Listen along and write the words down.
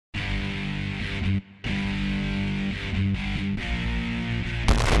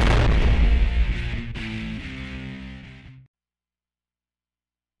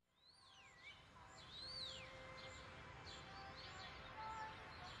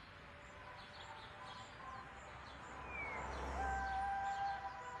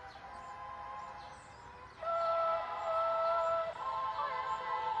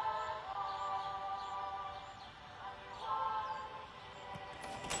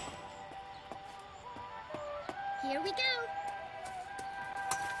Here we go.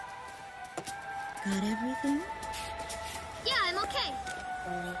 Got everything? Yeah, I'm okay.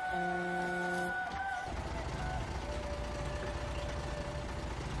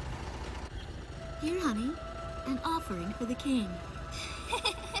 Here, honey. An offering for the king.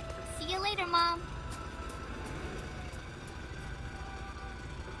 See you later, Mom.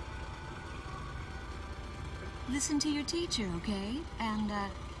 Listen to your teacher, okay? And,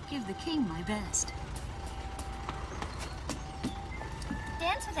 give the king my best.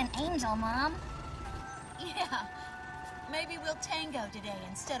 Dance with an angel, Mom. Yeah. Maybe we'll tango today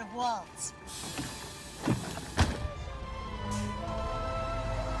instead of waltz.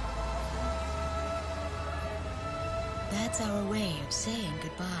 That's our way of saying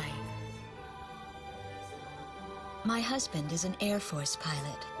goodbye. My husband is an Air Force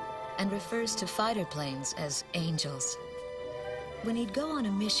pilot and refers to fighter planes as angels. When he'd go on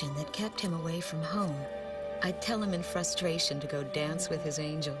a mission that kept him away from home, I'd tell him in frustration to go dance with his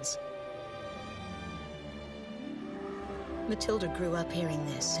angels. Matilda grew up hearing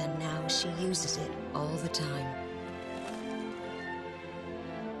this, and now she uses it all the time.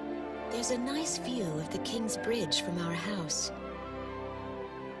 There's a nice view of the King's Bridge from our house.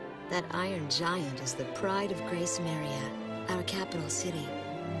 That iron giant is the pride of Gracemeria, our capital city.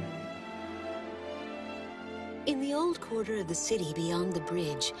 In the old quarter of the city beyond the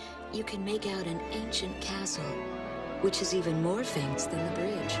bridge, you can make out an ancient castle, which is even more famous than the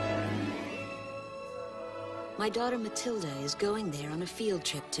bridge. My daughter Matilda is going there on a field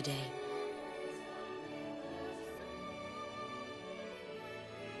trip today.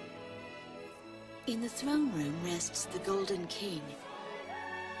 In the throne room rests the Golden King.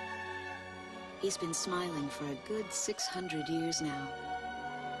 He's been smiling for a good 600 years now.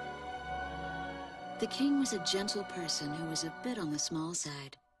 The king was a gentle person who was a bit on the small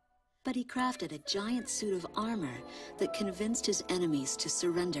side, but he crafted a giant suit of armor that convinced his enemies to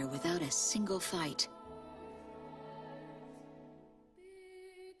surrender without a single fight.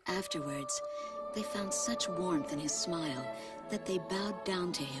 Afterwards, they found such warmth in his smile that they bowed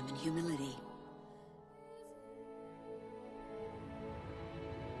down to him in humility.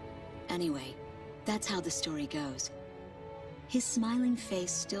 Anyway, that's how the story goes. His smiling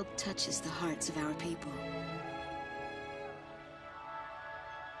face still touches the hearts of our people.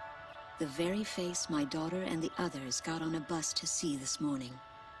 The very face my daughter and the others got on a bus to see this morning.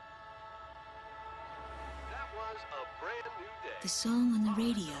 That was a brand new day. The song on the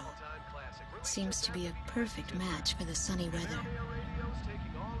radio seems to be a perfect match for the sunny weather. Radio's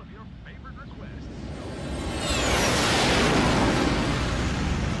taking all of your favorite requests.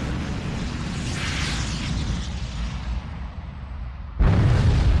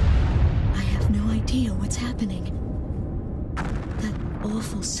 I have no idea what's happening. That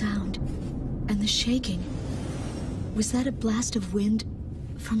awful sound and the shaking. Was that a blast of wind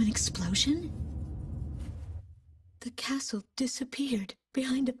from an explosion? The castle disappeared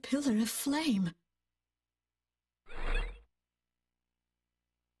behind a pillar of flame.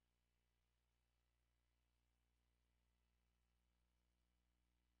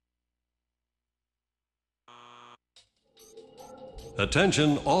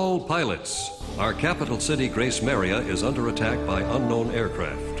 Attention all pilots. Our capital city, Gracemeria, is under attack by unknown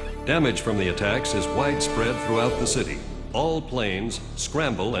aircraft. Damage from the attacks is widespread throughout the city. All planes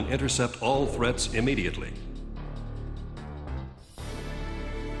scramble and intercept all threats immediately.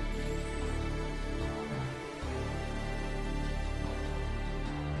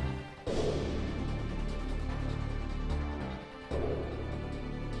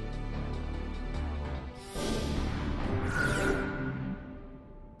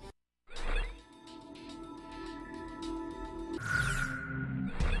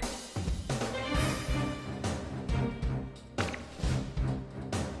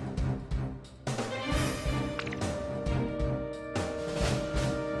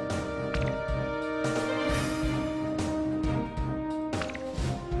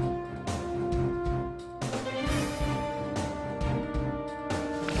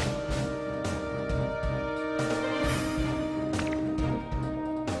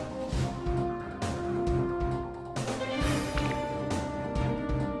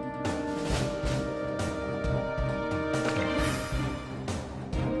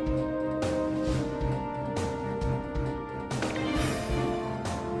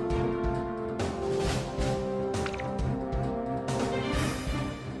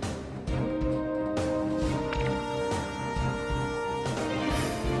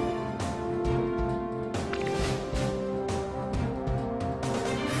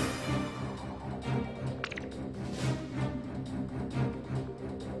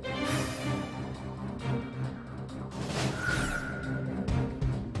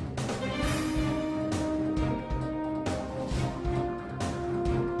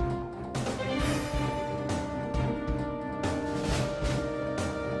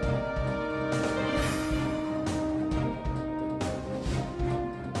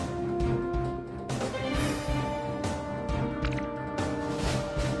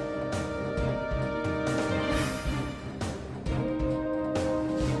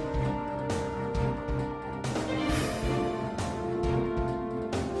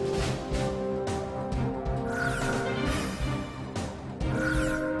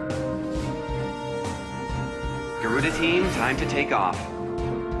 team, time to take off.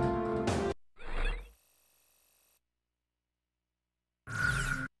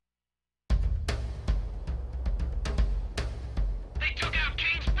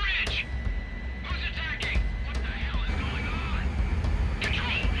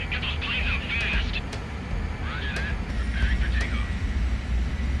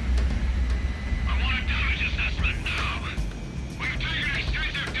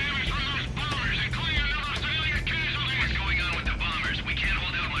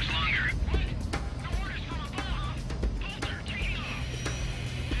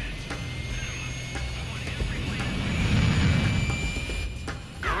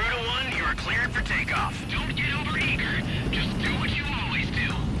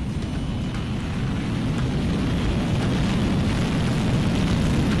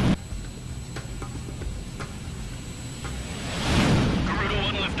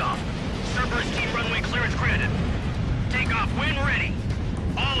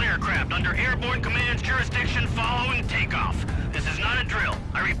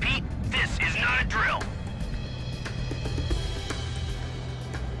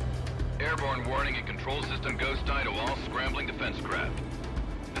 Airborne warning and control system ghost eye to all scrambling defense craft.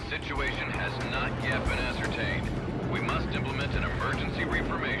 The situation has not yet been ascertained. We must implement an emergency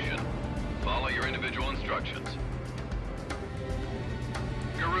reformation. Follow your individual instructions.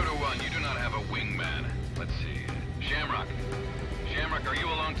 Garuda 1, you do not have a wingman. Let's see. Shamrock. Shamrock, are you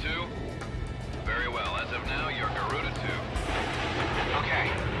alone too? Very well. As of now, you're Garuda 2.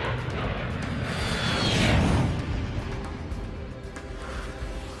 Okay.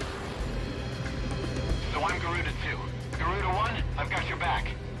 So I'm Garuda 2. Garuda 1, I've got your back.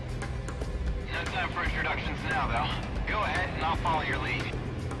 No time for introductions now, though. Go ahead and I'll follow your lead.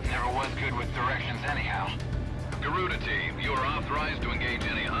 Never was good with directions anyhow. Garuda Team, you are authorized to engage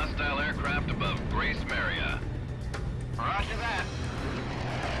any hostile aircraft above Gracemeria. Roger that.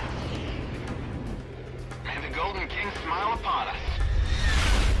 May the Golden King smile upon us.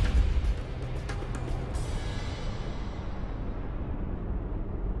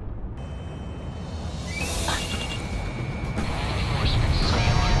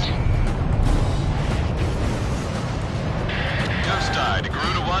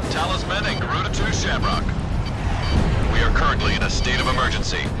 Garuda 1, Talisman, and Garuda 2, Shamrock. We are currently in a state of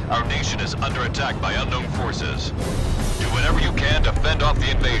emergency. Our nation is under attack by unknown forces. Do whatever you can to fend off the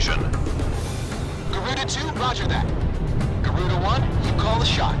invasion. Garuda 2, roger that. Garuda 1, you call the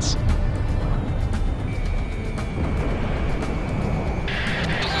shots.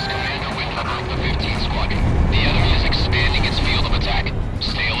 This is Commander Whitlock of the 15th Squadron. The enemy is expanding its field of attack.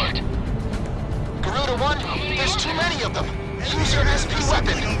 Stay alert. Garuda 1, there's too many of them. Use your SP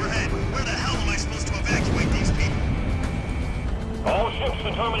weapon! Overhead. Where the hell am I supposed to evacuate these people? All ships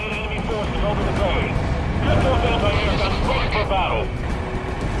to terminate enemy forces over the bay. Get those anti-aircraft ready for battle.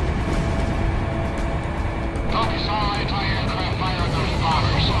 Focus all anti-aircraft fire on those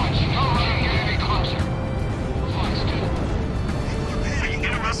bombers. No running enemy closer. Flights 2. We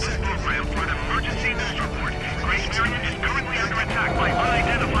interrupt this program for an emergency news report. Gracemeria is currently under attack by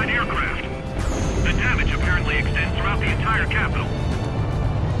unidentified aircraft. The damage apparently extends throughout the entire capital.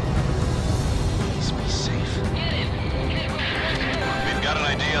 Please be safe. We've got an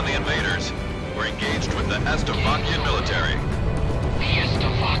ID on the invaders. We're engaged with the Cfa-44 military. The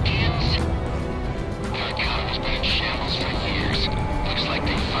Cfa-44s? Their economy's been in shambles for years. Looks like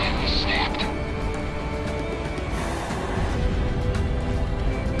they finally snapped.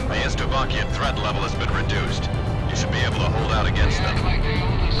 The Cfa-44 threat level has been reduced. You should be able to hold out against them.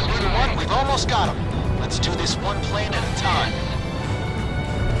 Garuda 1, we've almost got them. Let's do this one plane at a time.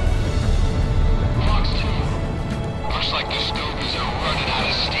 Fox 2. Looks like the Scobies are running out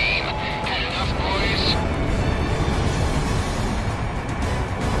of steam. Had enough, boys?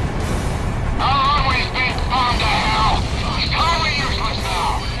 Our runway's being bombed to hell! Totally useless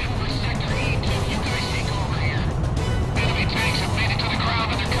now! Sector E2, you guys take over here. Enemy tanks have made it to the ground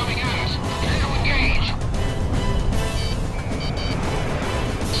and they're coming at us. Prepare to engage!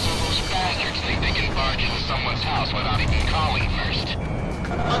 So those bastards think they can barge into someone's house without even calling first.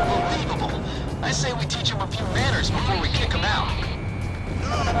 Unbelievable. I say we teach them a few manners before we kick them out.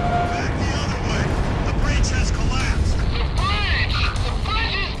 No! Back the other way! The bridge has collapsed! The bridge! The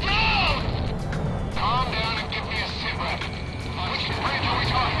bridge is down! Calm down and give me a sit rep. Which bridge are we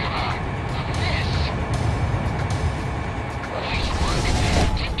talking about? This! Nice work.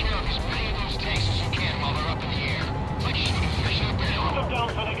 Take care of as many of those tanks as you can while they're up in the air. Like shooting fish in a barrel. Put them down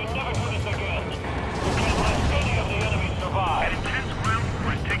so they can never do this again. We can't let any of the enemy survive. An intense ground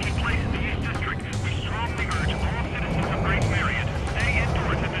war is taking place in the East District. We strongly urge all citizens of Gracemeria to stay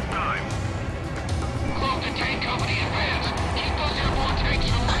indoors at this time.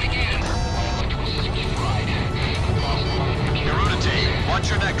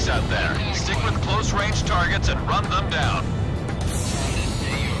 targets and run them down.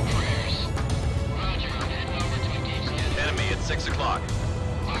 Say your prayers. Roger, I'm heading over to engage the enemy. Enemy at 6 o'clock.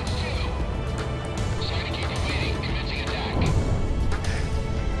 Marks 2. Sorry to keep you waiting. Commencing attack.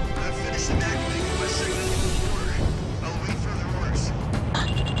 I've finished evacuating my segment of the border. I'll wait further orders.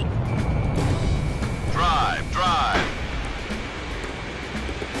 Drive, drive.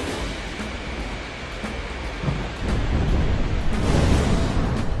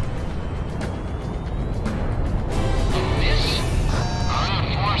 This? Our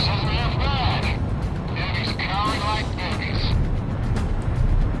force isn't half bad. Enemies cowering like babies.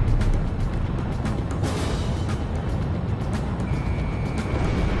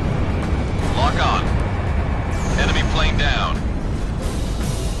 Lock on. Enemy plane down.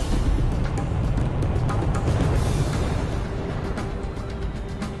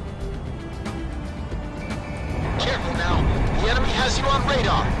 Careful now. The enemy has you on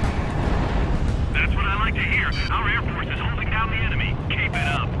radar. That's what I like to hear. Our Air Force is holding down the enemy. Keep it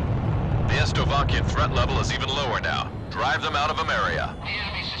up. The Estovakian threat level is even lower now. Drive them out of Ameria. The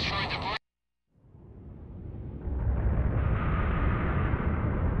enemy's destroyed the bridge.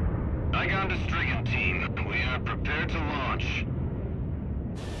 Saigon to Strigan team. We are prepared to launch.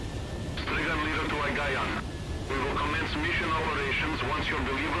 Strigan leader to Agayan. We will commence mission operations once your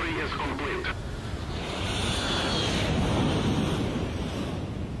delivery is complete.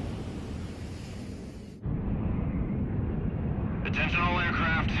 Attention all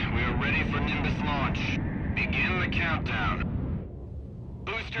aircraft, we are ready for Nimbus launch. Begin the countdown.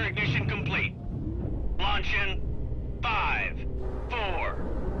 Booster ignition complete. Launch in 5,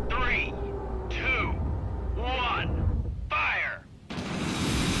 4, 3, 2, 1. Fire!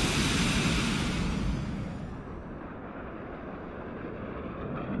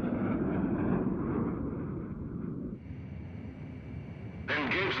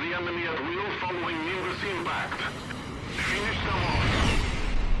 Engage the enemy at will following Nimbus impact. Finish them off.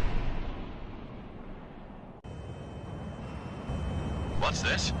 What's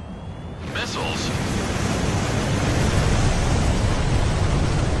this? Missiles?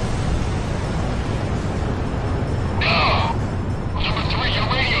 Number 3, your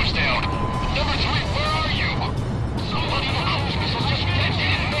radio's down. Number 3, where are you? Somebody in a cruise missile just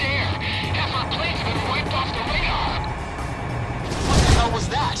detonated in midair. Half our planes have been wiped off the radar. What the hell was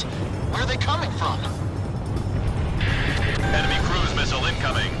that? Where are they coming from? Enemy cruise missile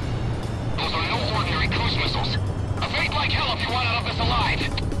incoming. Those are no ordinary cruise missiles. Evade like hell if you want out of this alive.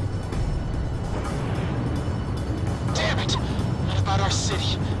 Damn it! What about our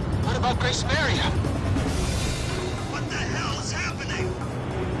city? What about Gracemeria? What the hell is happening?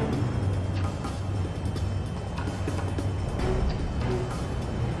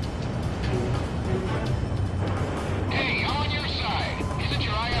 Hey, I'm on your side. Isn't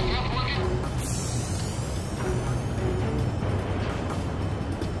your IFF working?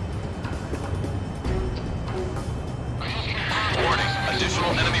 Warning,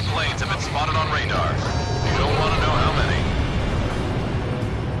 additional enemy planes have been spotted on radar. You don't want to know how many.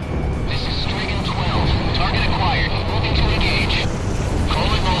 This is Strigan 12. Target acquired. Moving to engage.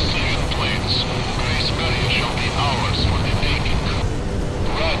 Calling all civilian planes. Gracemeria shall be ours for the taking.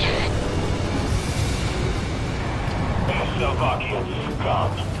 Roger. Slovakian scum.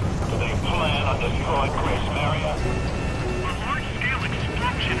 Do they plan on destroying Gracemeria? A large-scale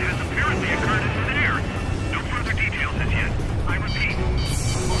explosion has apparently occurred in midair. No further details as yet. I repeat.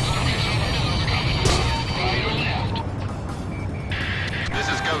 Right or left? This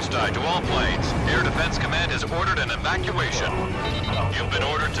is Ghost Eye to all planes. Air Defense Command has ordered an evacuation. You've been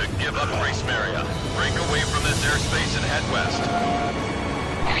ordered to give up Gracemeria. Break away from this airspace and head west.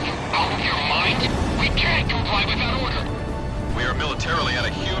 Are you out of your mind? We can't comply with that order. We are militarily at a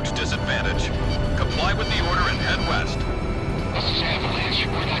huge disadvantage. Comply with the order and head west. This is Avalanche.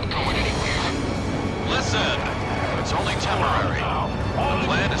 We're not going anywhere. Listen! It's only temporary. The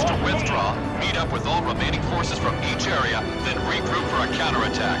plan is to withdraw, meet up with all remaining forces from each area, then regroup for a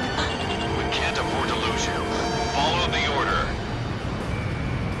counterattack. We can't afford to lose you. Follow the order.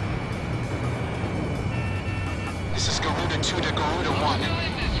 This is Garuda 2 to Garuda 1.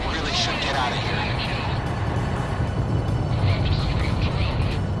 We really should get out of here.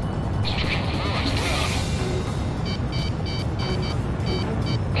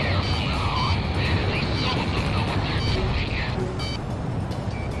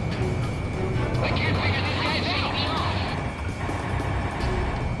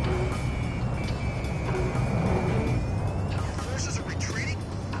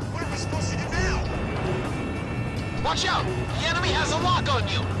 Watch out! The enemy has a lock on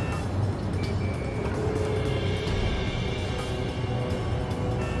you!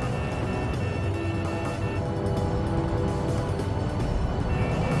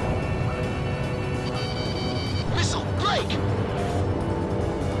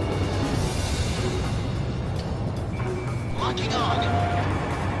 Locking on.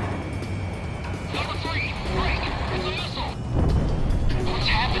 Number 3, break. It's a missile. What's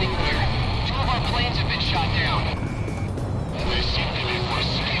happening here? 2 of our planes have been shot down. They seem to be more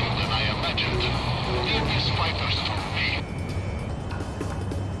skilled than I imagined. Leave these fighters to me.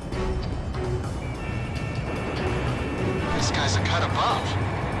 This guy's a cut above.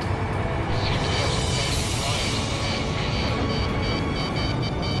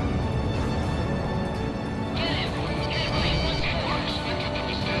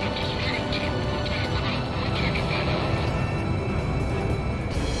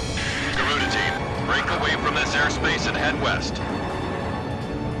 Airspace and head west.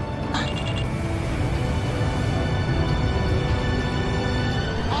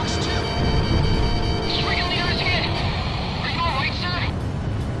 Box 2! Swinging the earth hit! Are you alright, sir?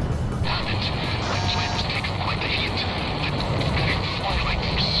 Damn it. My plane was taking quite the hit. I couldn't let it fly like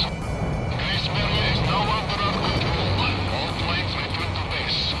this. Gracemeria is now under our control. All planes return to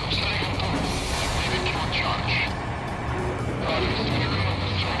base. Stay on board. Leaving you in charge. Roger, Mr.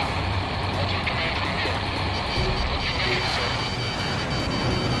 I'll take command from here.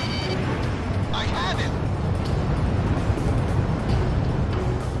 I have him!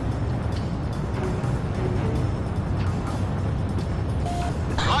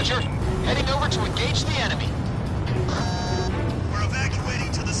 Roger! Heading over to engage the enemy. We're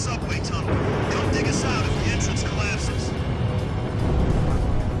evacuating to the subway tunnel. Come dig us out if the entrance collapses.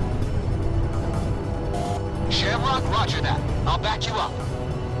 Shamrock, roger that. I'll back you up.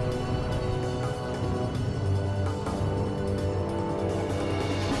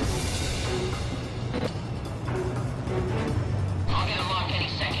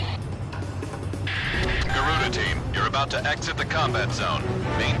 About to exit the combat zone.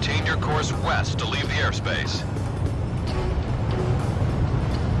 Maintain your course west to leave the airspace.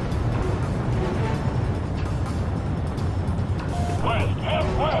 West, head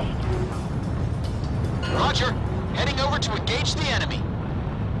west! Roger, heading over to engage the enemy.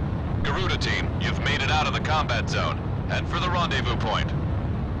 Garuda team, you've made it out of the combat zone. Head for the rendezvous point.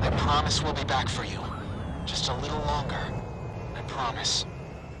 I promise we'll be back for you. Just a little longer. I promise.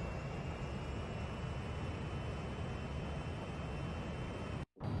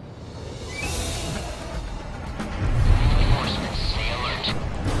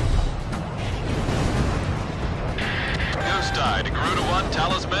 Garuda 1,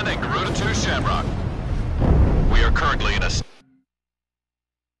 Talisman, and Garuda 2, Shamrock. We are currently in a...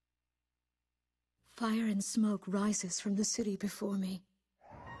 Fire and smoke rises from the city before me.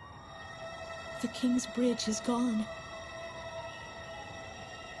 The King's Bridge is gone.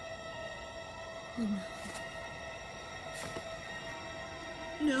 Oh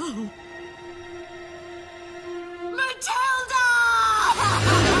no. No! Matilda!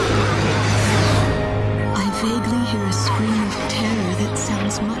 I vaguely hear a scream of terror that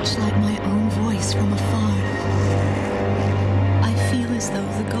sounds much like my own voice from afar. I feel as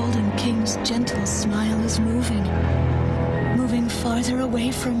though the Golden King's gentle smile is moving farther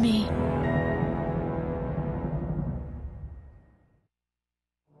away from me.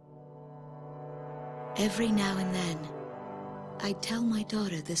 Every now and then, I tell my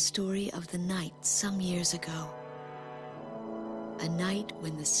daughter the story of the night some years ago. A night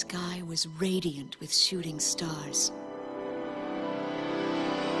when the sky was radiant with shooting stars.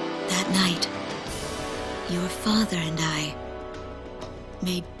 That night, your father and I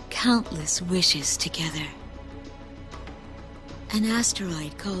made countless wishes together. An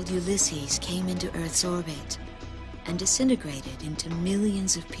asteroid called Ulysses came into Earth's orbit and disintegrated into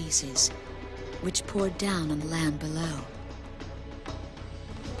millions of pieces, which poured down on the land below.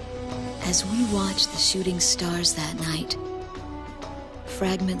 As we watched the shooting stars that night,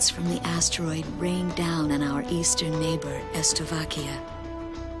 fragments from the asteroid rained down on our eastern neighbor, Slovakia,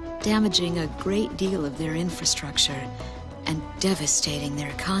 damaging a great deal of their infrastructure and devastating their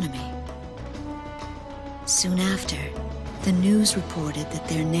economy. Soon after, the news reported that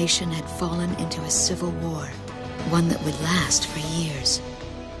their nation had fallen into a civil war, one that would last for years.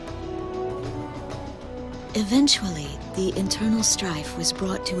 Eventually, the internal strife was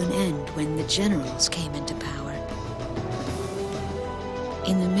brought to an end when the generals came into power.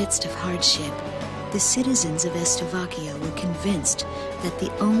 In the midst of hardship, the citizens of Slovakia were convinced that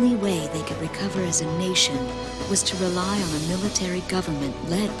the only way they could recover as a nation was to rely on a military government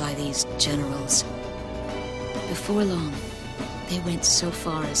led by these generals. Before long, they went so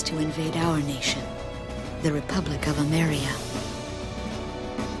far as to invade our nation, the Republic of Ameria.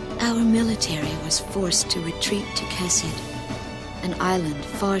 Our military was forced to retreat to Kesid, an island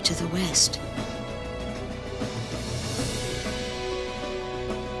far to the west.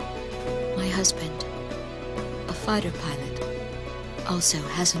 My husband, a fighter pilot, also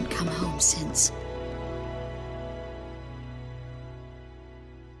hasn't come home since.